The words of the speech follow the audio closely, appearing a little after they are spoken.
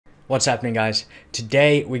What's happening, guys?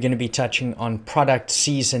 Today we're going to be touching on product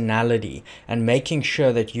seasonality and making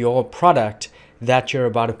sure that your product that you're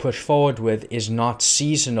about to push forward with is not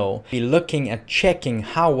seasonal. Be looking at checking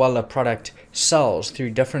how well a product sells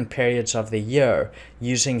through different periods of the year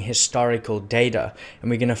using historical data, and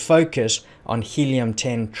we're going to focus on Helium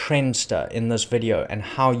 10 TRENDSTER in this video and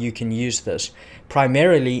how you can use this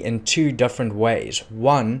primarily in two different ways.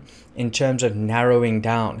 One, in terms of narrowing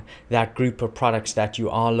down that group of products that you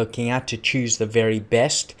are looking at to choose the very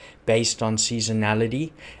best based on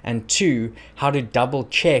seasonality, and two, how to double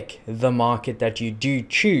check the market that you do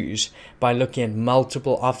choose by looking at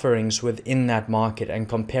multiple offerings within that market and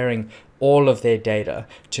comparing all of their data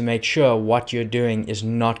to make sure what you're doing is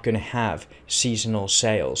not going to have seasonal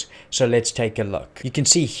sales. So let's take a look. You can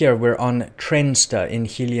see here we're on TRENDSTER in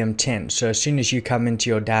Helium 10. So as soon as you come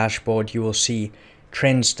into your dashboard, you will see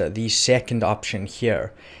TRENDSTER, the second option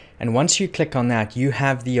here. And once you click on that, you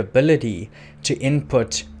have the ability to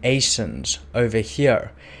input ASINs over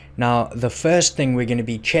here. Now, the first thing we're going to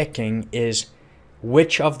be checking is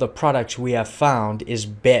which of the products we have found is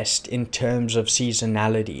best in terms of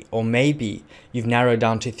seasonality. Or maybe you've narrowed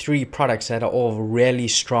down to 3 products that are all really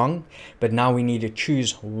strong, but now we need to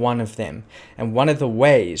choose one of them. And one of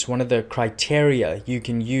the criteria you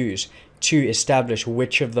can use to establish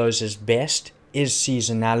which of those is best is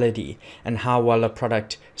seasonality and how well a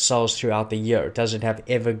product sells throughout the year. Does it have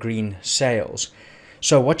evergreen sales?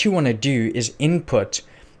 So what you want to do is input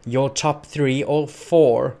your top 3 or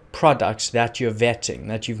 4 products that you're vetting,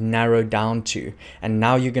 that you've narrowed down to, and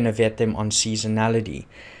now you're going to vet them on seasonality.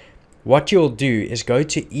 What you'll do is go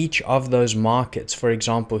to each of those markets. For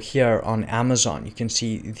example, here on Amazon, you can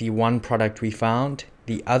see the one product we found,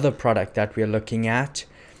 the other product that we're looking at,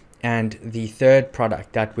 and the third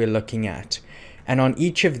product that we're looking at. And on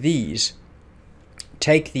each of these,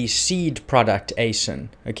 take the seed product ASIN,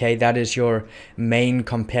 okay? That is your main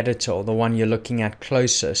competitor, the one you're looking at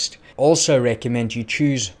closest. Also recommend you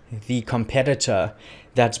choose the competitor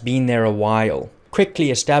that's been there a while. Quickly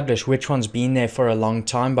establish which one's been there for a long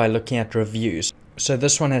time by looking at reviews. So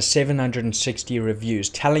this one has 760 reviews,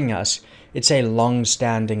 telling us it's a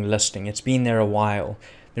long-standing listing. It's been there a while.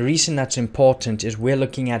 The reason that's important is we're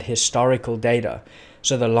looking at historical data.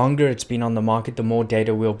 So the longer it's been on the market, the more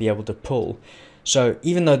data we'll be able to pull. So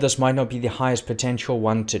even though this might not be the highest potential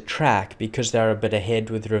one to track because they're a bit ahead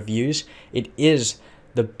with reviews, it is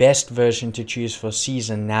the best version to choose for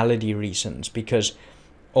seasonality reasons, because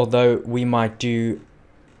although we might do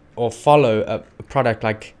or follow a product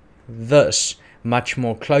like this much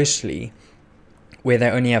more closely, where they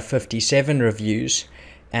only have 57 reviews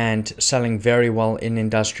and selling very well in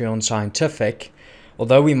industrial and scientific,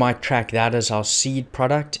 although we might track that as our seed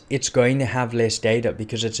product, it's going to have less data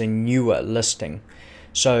because it's a newer listing.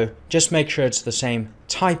 So just make sure it's the same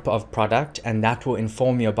type of product, and that will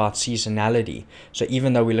inform you about seasonality. So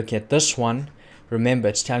even though we're looking at this one, remember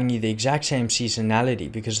it's telling you the exact same seasonality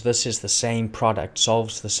because this is the same product,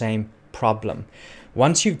 solves the same problem.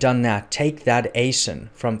 Once you've done that, take that ASIN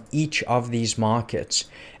from each of these markets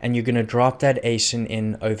and you're going to drop that ASIN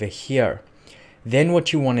in over here. Then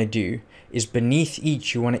what you want to do is beneath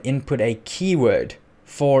each, you want to input a keyword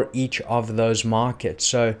for each of those markets.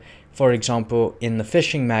 So for example, in the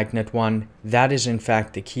fishing magnet one, that is in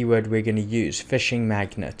fact the keyword we're going to use, fishing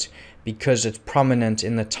magnet, because it's prominent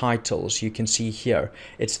in the titles. You can see here,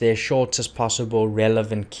 it's their shortest possible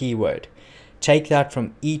relevant keyword. Take that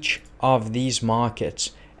from each of these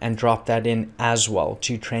markets and drop that in as well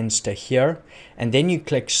to TRENDSTER here, and then you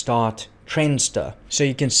click Start TRENDSTER. So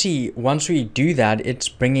you can see once we do that, it's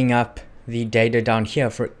bringing up the data down here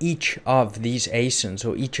for each of these ASINs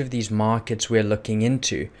or each of these markets we're looking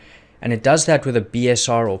into. And it does that with a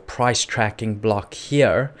BSR or price tracking block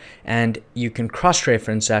here, and you can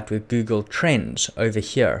cross-reference that with Google Trends over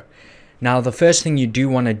here. Now the first thing you do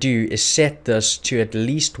want to do is set this to at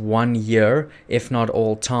least 1 year, if not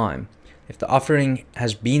all time. If the offering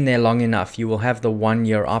has been there long enough, you will have the 1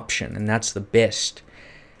 year option, and that's the best.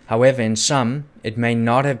 However, in some, it may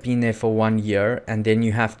not have been there for 1 year, and then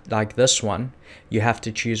you have, like this one, you have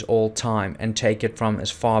to choose all time and take it from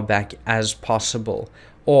as far back as possible.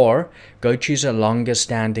 Or go choose a longer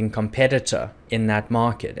standing competitor in that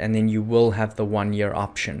market, and then you will have the 1 year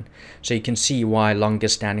option. So you can see why longer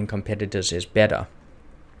standing competitors is better.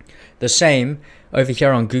 The same over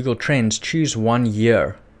here on Google Trends, choose 1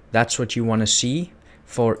 year. That's what you want to see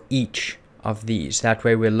for each of these. That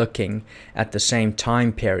way we're looking at the same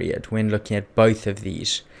time period when looking at both of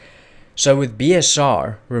these. So with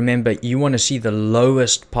BSR, remember you want to see the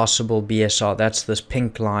lowest possible BSR. That's this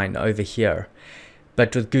pink line over here.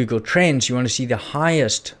 But with Google Trends, you want to see the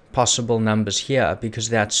highest possible numbers here because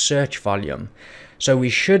that's search volume. So we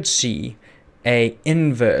should see a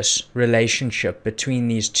inverse relationship between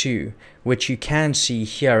these two, which you can see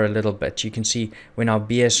here a little bit. You can see when our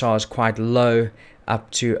BSR is quite low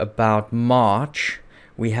up to about March,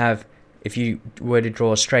 we have, if you were to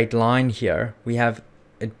draw a straight line here, we have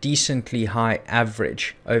a decently high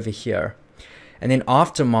average over here. And then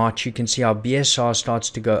after March, you can see our BSR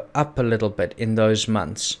starts to go up a little bit in those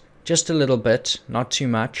months. Just a little bit, not too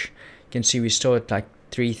much. You can see we're still at like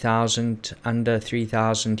 3,000, under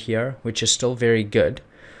 3,000 here, which is still very good.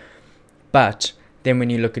 But then when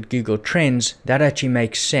you look at Google Trends, that actually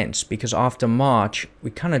makes sense because after March,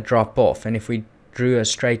 we kind of drop off. And if we drew a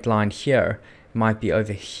straight line here, it might be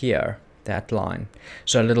over here, that line.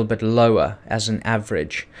 So a little bit lower as an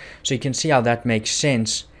average. So you can see how that makes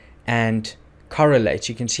sense and correlates.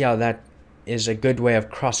 You can see how that is a good way of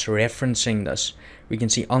cross-referencing this. We can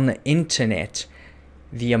see on the internet,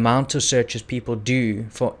 the amount of searches people do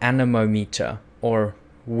for anemometer or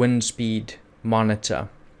wind speed monitor.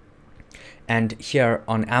 And here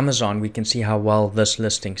on Amazon, we can see how well this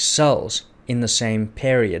listing sells in the same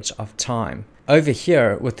periods of time. Over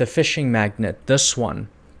here with the fishing magnet, this one,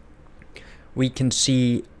 we can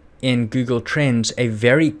see in Google Trends a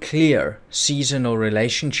very clear seasonal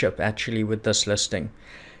relationship actually with this listing.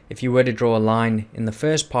 If you were to draw a line in the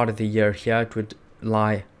first part of the year here, it would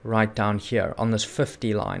lie right down here on this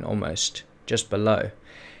 50 line almost, just below.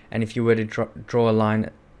 And if you were to draw a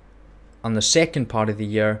line on the second part of the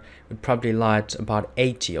year, it would probably lie at about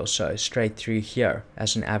 80 or so, straight through here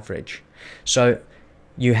as an average. So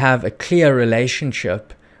you have a clear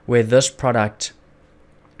relationship where this product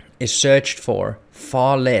is searched for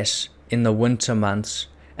far less in the winter months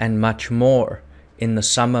and much more in the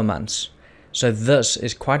summer months. So this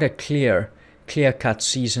is quite a clear-cut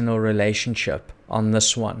seasonal relationship on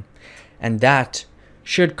this one. And that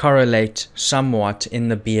should correlate somewhat in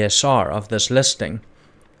the BSR of this listing.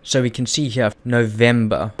 So we can see here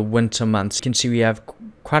November, the winter months. You can see we have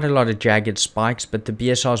quite a lot of jagged spikes, but the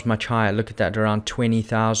BSR is much higher. Look at that, around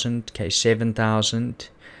 20,000, okay, 7,000,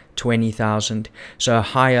 20,000. So a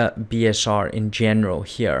higher BSR in general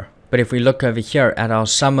here. But if we look over here at our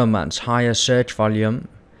summer months, higher search volume,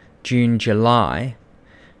 June, July,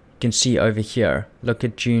 you can see over here, look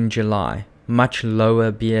at June, July, much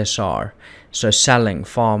lower BSR, so selling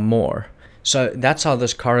far more. So that's how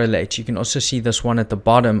this correlates. You can also see this one at the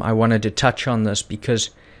bottom. I wanted to touch on this because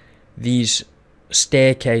these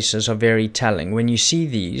staircases are very telling. When you see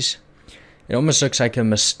these, it almost looks like a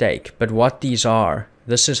mistake, but what these are,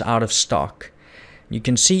 this is out of stock. You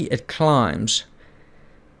can see it climbs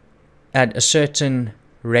at a certain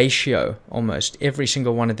ratio, almost every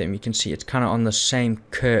single one of them. You can see it's kind of on the same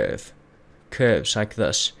curves like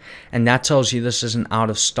this, and that tells you this isn't out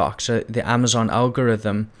of stock. So the Amazon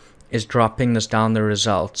algorithm is dropping this down the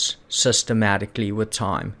results systematically with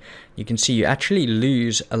time. You can see you actually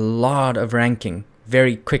lose a lot of ranking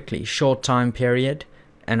very quickly, short time period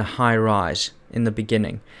and a high rise in the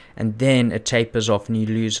beginning, and then it tapers off and you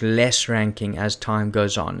lose less ranking as time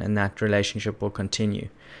goes on, and that relationship will continue.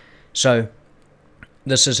 So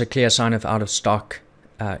this is a clear sign of out of stock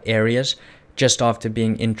areas just after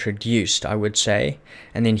being introduced, I would say.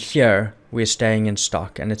 And then here we're staying in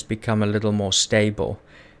stock and it's become a little more stable.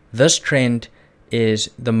 This trend is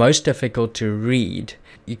the most difficult to read.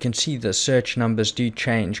 You can see the search numbers do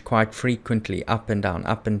change quite frequently, up and down,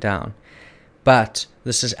 up and down. But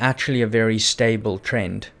this is actually a very stable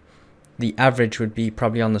trend. The average would be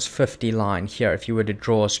probably on this 50 line here if you were to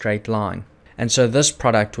draw a straight line. And so this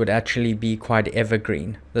product would actually be quite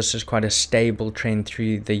evergreen. This is quite a stable trend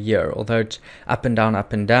through the year. Although it's up and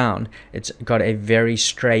down, it's got a very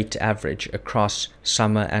straight average across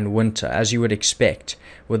summer and winter, as you would expect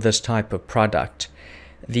with this type of product.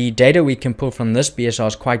 The data we can pull from this BSR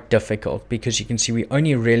is quite difficult because you can see we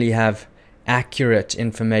only really have accurate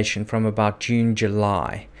information from about June,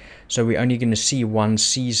 July. So we're only going to see one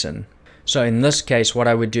season. So in this case, what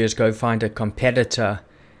I would do is go find a competitor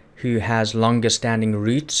who has longer standing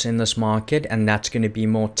roots in this market, and that's going to be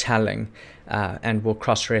more telling, and we'll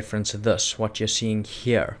cross-reference this, what you're seeing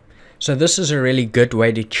here. So this is a really good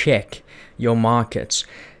way to check your markets.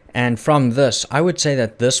 And from this, I would say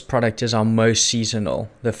that this product is our most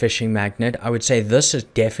seasonal, the fishing magnet. I would say this is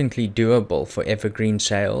definitely doable for evergreen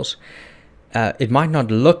sales. It might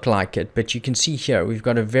not look like it, but you can see here we've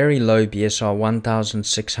got a very low BSR,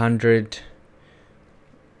 1,600,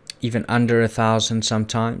 even under 1,000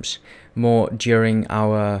 sometimes, more during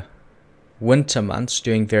our winter months,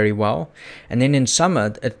 doing very well. And then in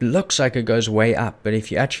summer, it looks like it goes way up, but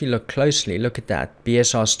if you actually look closely, look at that,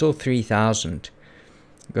 BSR still 3,000.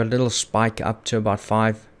 Got a little spike up to about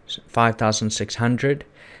 5, 5,600,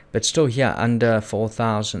 but still here under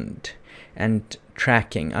 4,000 and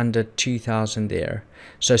tracking under 2,000 there.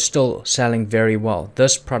 So still selling very well.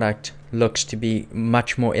 This product looks to be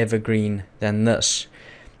much more evergreen than this.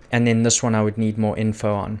 And then this one I would need more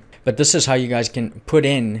info on. But this is how you guys can put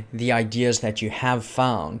in the ideas that you have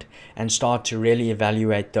found and start to really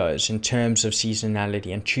evaluate those in terms of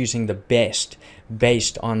seasonality and choosing the best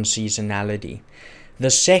based on seasonality.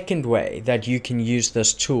 The second way that you can use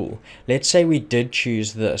this tool, let's say we did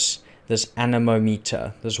choose this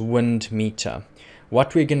anemometer, this wind meter.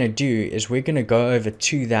 What we're going to do is we're going to go over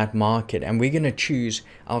to that market and we're going to choose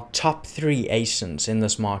our top 3 ASINs in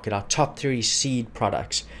this market, our top 3 seed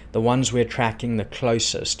products, the ones we're tracking the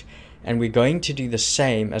closest. And we're going to do the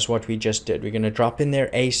same as what we just did. We're going to drop in their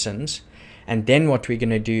ASINs, and then what we're going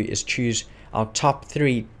to do is choose our top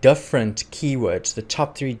 3 different keywords, the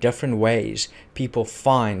top 3 different ways people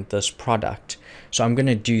find this product. So I'm going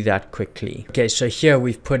to do that quickly. Okay, so here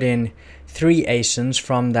we've put in 3 ASINs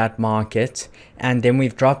from that market, and then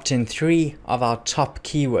we've dropped in 3 of our top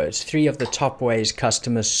keywords, 3 of the top ways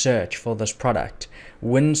customers search for this product: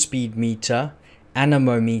 wind speed meter,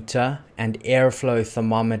 anemometer, and airflow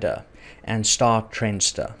thermometer, and start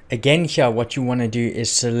TRENDSTER. Again, here what you want to do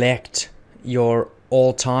is select your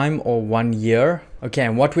all-time or 1 year. Okay,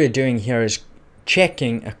 and what we're doing here is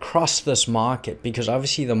checking across this market, because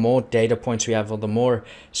obviously the more data points we have, or the more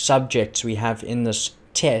subjects we have in this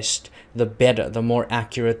test, the better, the more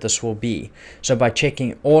accurate this will be. So by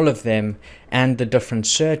checking all of them and the different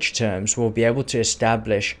search terms, we'll be able to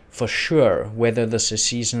establish for sure whether this is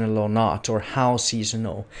seasonal or not, or how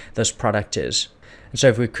seasonal this product is. And so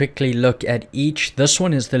if we quickly look at each, this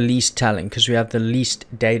one is the least telling because we have the least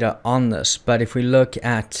data on this. But if we look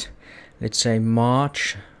at, let's say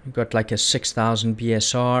March, we've got like a 6,000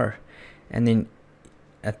 BSR, and then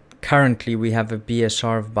currently we have a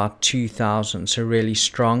BSR of about 2,000, so really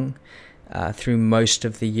strong through most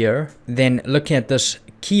of the year. Then looking at this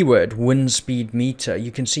keyword, wind speed meter,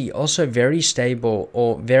 you can see also very stable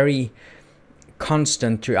or very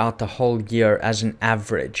constant throughout the whole year as an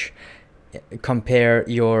average. Compare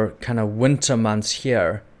your kind of winter months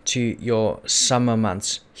here to your summer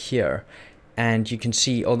months here, and you can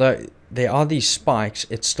see although there are these spikes,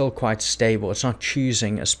 it's still quite stable. It's not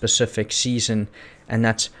choosing a specific season, and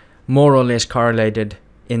that's more or less correlated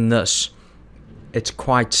in this. It's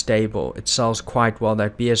quite stable. It sells quite well.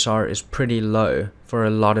 That BSR is pretty low for a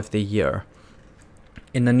lot of the year.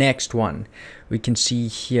 In the next one, we can see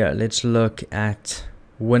here, let's look at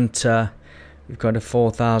winter. We've got a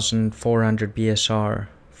 4,400 BSR,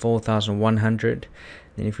 4,100.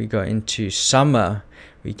 Then if we go into summer,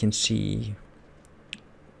 we can see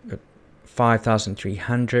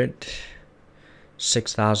 5,300,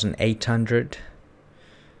 6,800,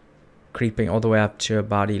 creeping all the way up to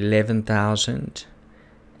about 11,000,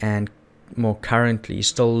 and more currently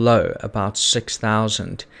still low, about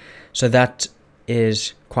 6,000. So that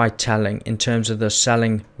is quite telling in terms of the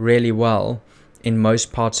selling really well in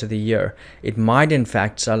most parts of the year. It might in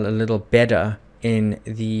fact sell a little better in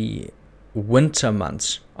the winter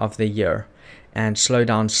months of the year and slow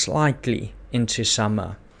down slightly into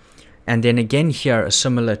summer. And then again here a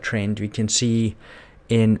similar trend we can see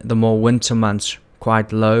in the more winter months,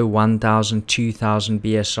 quite low, 1,000, 2,000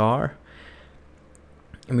 BSR.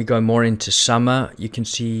 And we go more into summer, you can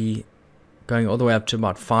see going all the way up to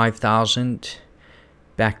about 5,000,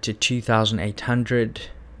 back to 2,800,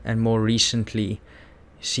 and more recently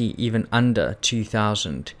see even under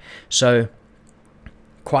 2,000. So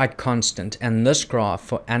quite constant. And this graph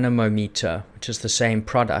for anemometer, which is the same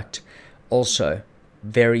product, also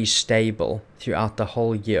very stable throughout the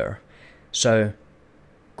whole year. So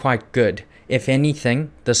quite good. If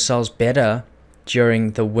anything, this sells better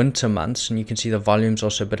during the winter months, and you can see the volume's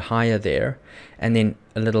also a bit higher there, and then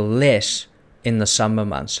a little less in the summer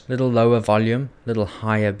months, little lower volume, little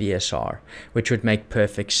higher BSR, which would make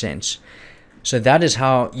perfect sense. So that is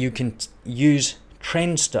how you can use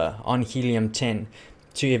TRENDSTER on Helium 10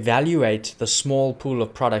 to evaluate the small pool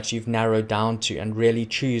of products you've narrowed down to and really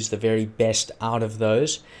choose the very best out of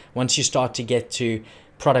those. Once you start to get to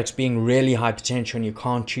products being really high potential and you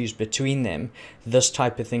can't choose between them, this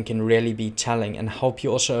type of thing can really be telling and help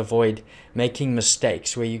you also avoid making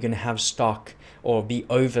mistakes where you're going to have stock or be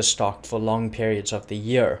overstocked for long periods of the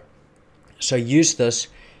year. So use this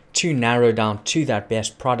to narrow down to that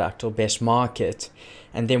best product or best market.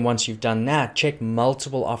 And then once you've done that, check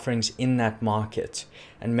multiple offerings in that market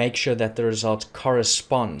and make sure that the results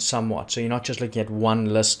correspond somewhat. So you're not just looking at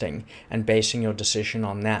one listing and basing your decision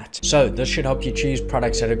on that. So this should help you choose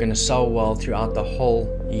products that are going to sell well throughout the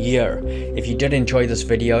whole year. If you did enjoy this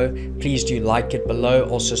video, please do like it below.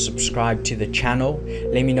 Also subscribe to the channel.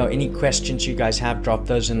 Let me know any questions you guys have. Drop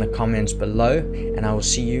those in the comments below, and I will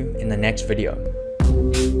see you in the next video.